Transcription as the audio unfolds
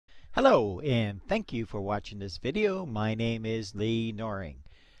Hello and thank you for watching this video. My name is Lee Noring.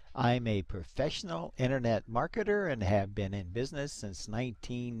 I'm a professional internet marketer and have been in business since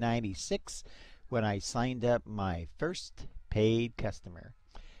 1996 when I signed up my first paid customer.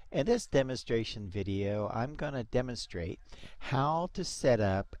 In this demonstration video, I'm going to demonstrate how to set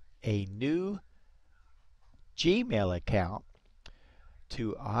up a new Gmail account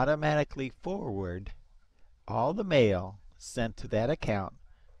to automatically forward all the mail sent to that account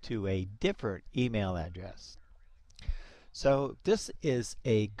to a different email address. So this is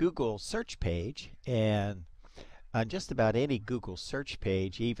a Google search page, and on just about any Google search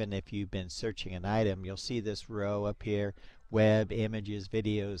page, even if you've been searching an item, you'll see this row up here: web, images,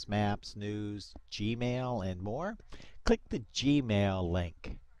 videos, maps, news, Gmail, and more. Click the Gmail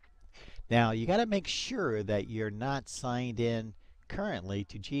link. Now you got to make sure that you're not signed in currently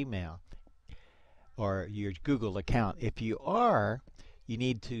to Gmail or your Google account. If you are, you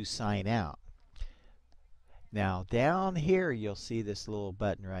need to sign out. Now down here you'll see this little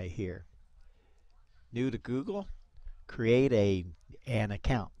button right here. New to Google, create an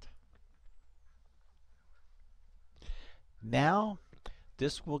account. Now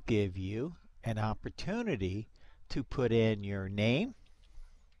this will give you an opportunity to put in your name,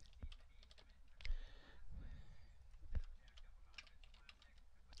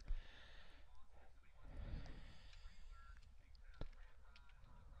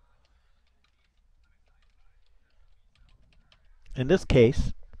 in this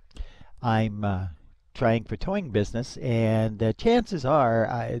case I'm trying for towing business, and chances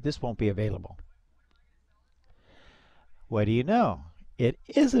are this won't be available. What do you know? It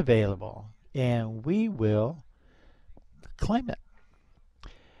is available, and we will claim it.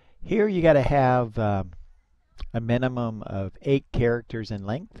 Here you got to have a minimum of 8 characters in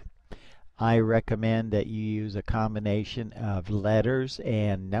length. I recommend that you use a combination of letters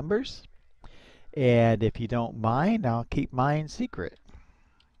and numbers. And if you don't mind, I'll keep mine secret.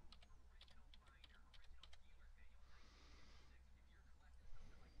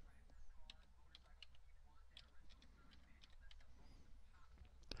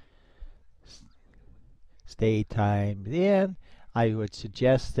 Stay timed in. I would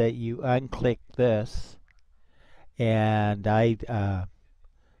suggest that you unclick this, and I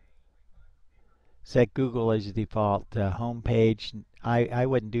set Google as your default home page. I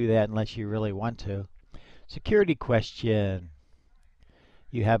wouldn't do that unless you really want to. Security question.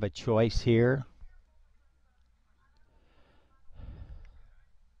 You have a choice here.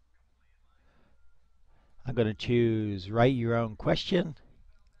 I'm going to choose write your own question.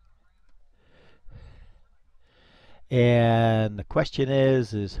 And the question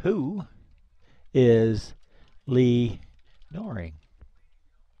is who is Lee Noring?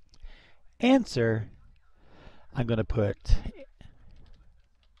 Answer, I'm going to put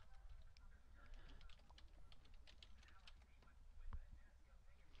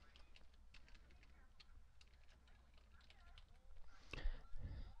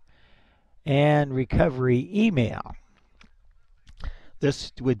and recovery email.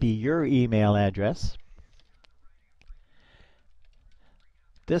 This would be your email address.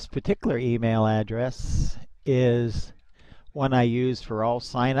 This particular email address is one I use for all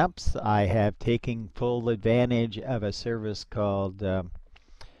signups. I have taken full advantage of a service called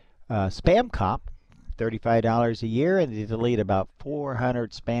Spam Cop, $35 a year, and they delete about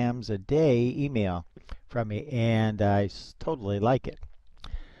 400 spams a day email from me, and I totally like it.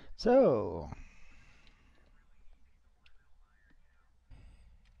 So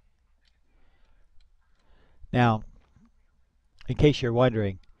now, in case you're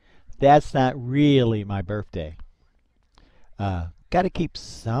wondering, that's not really my birthday. Got to keep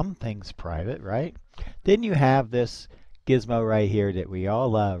some things private, right? Then you have this gizmo right here that we all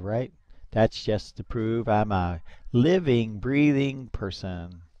love, right? That's just to prove I'm a living, breathing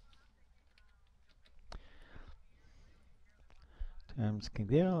person. Terms can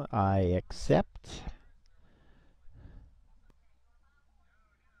go. I accept.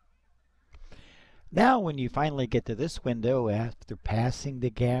 Now when you finally get to this window after passing the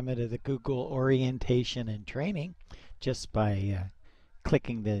gamut of the Google orientation and training just by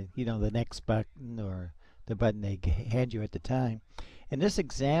clicking the next button or the button they hand you at the time. In this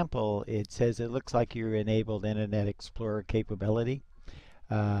example, it says it looks like you're enabled Internet Explorer capability.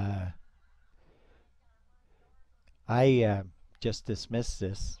 I just dismissed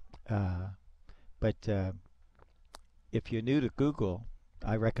this, but if you're new to Google,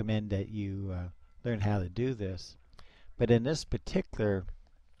 I recommend that you learn how to do this. But in this particular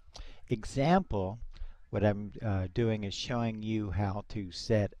example, what I'm doing is showing you how to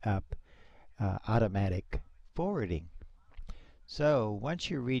set up automatic forwarding. So once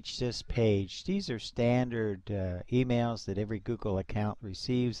you reach this page, these are standard emails that every Google account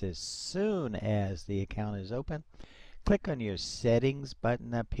receives as soon as the account is open. Click on your settings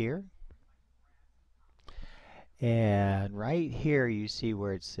button up here. And right here you see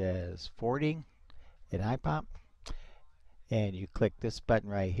where it says forwarding and IPOP. And you click this button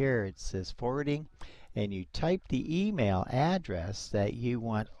right here. It says forwarding. And you type the email address that you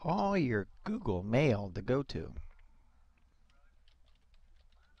want all your Google Mail to go to.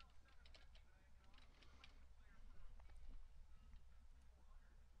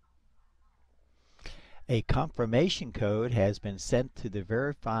 A confirmation code has been sent to the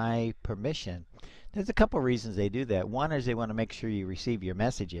verify permission. There's a couple reasons they do that. One is they want to make sure you receive your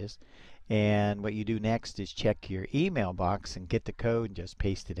messages. And what you do next is check your email box and get the code and just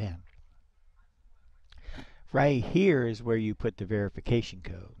paste it in. Right here is where you put the verification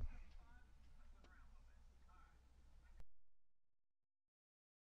code.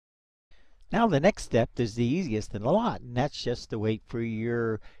 Now the next step is the easiest in a lot, and that's just to wait for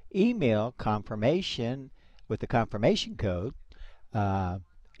your email confirmation with the confirmation code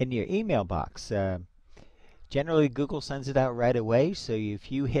in your email box. Generally, Google sends it out right away, so if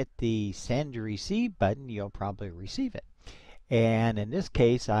you hit the send or receive button, you'll probably receive it. And in this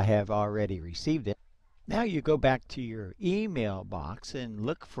case, I have already received it. Now you go back to your email box and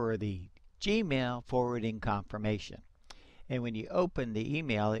look for the Gmail forwarding confirmation. And when you open the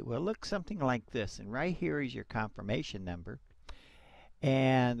email, it will look something like this. And right here is your confirmation number.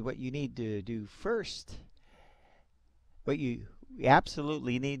 And what you need to do first, what you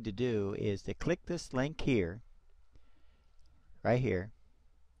absolutely need to do is to click this link here, right here,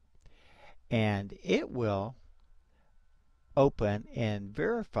 and it will open and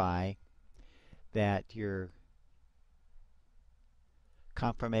verify that your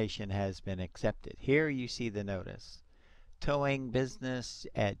confirmation has been accepted. Here you see the notice.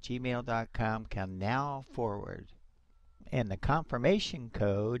 towingbusiness@gmail.com can now forward. And the confirmation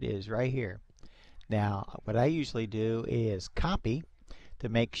code is right here. Now, what I usually do is copy to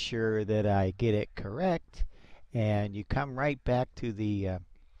make sure that I get it correct. And you come right back to the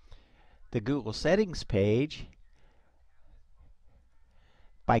Google settings page.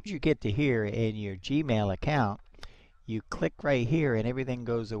 By you get to here in your Gmail account, you click right here and everything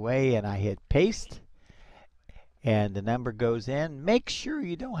goes away, and I hit paste and the number goes in. Make sure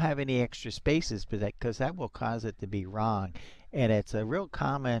you don't have any extra spaces because that will cause it to be wrong, and it's a real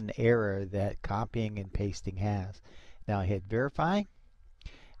common error that copying and pasting has. Now hit verify.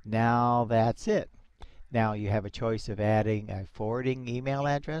 Now that's it. Now you have a choice of adding a forwarding email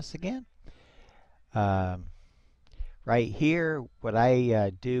address again. Right here, what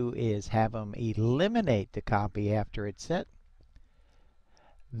I do is have them eliminate the copy after it's set.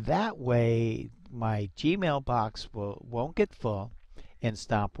 That way my Gmail box won't get full and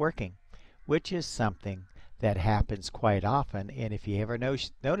stop working, which is something that happens quite often. And if you ever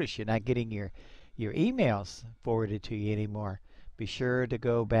notice you're not getting your emails forwarded to you anymore, be sure to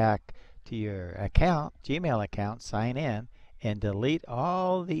go back to your account, Gmail account, sign in, and delete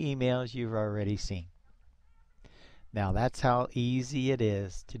all the emails you've already seen. Now that's how easy it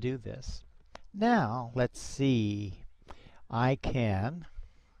is to do this. Now let's see. I can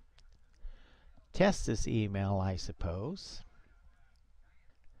test this email, I suppose.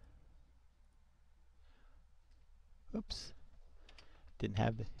 Oops.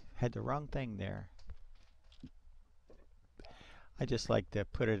 Had the wrong thing there. I just like to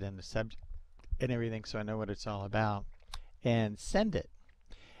put it in the subject and everything so I know what it's all about. And send it.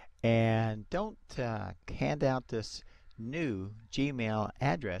 And don't hand out this new Gmail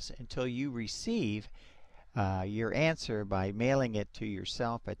address until you receive your answer by mailing it to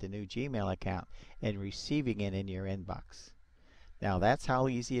yourself at the new Gmail account and receiving it in your inbox. Now that's how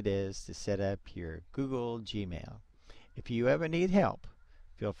easy it is to set up your Google Gmail. If you ever need help,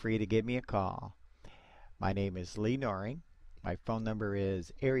 feel free to give me a call. My name is Lee Noring. My phone number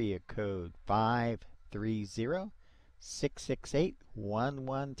is area code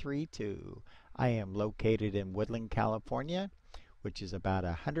 530-668-1132. I am located in Woodland, California, which is about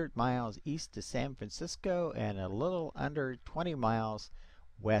 100 miles east of San Francisco and a little under 20 miles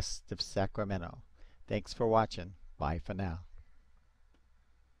west of Sacramento. Thanks for watching. Bye for now.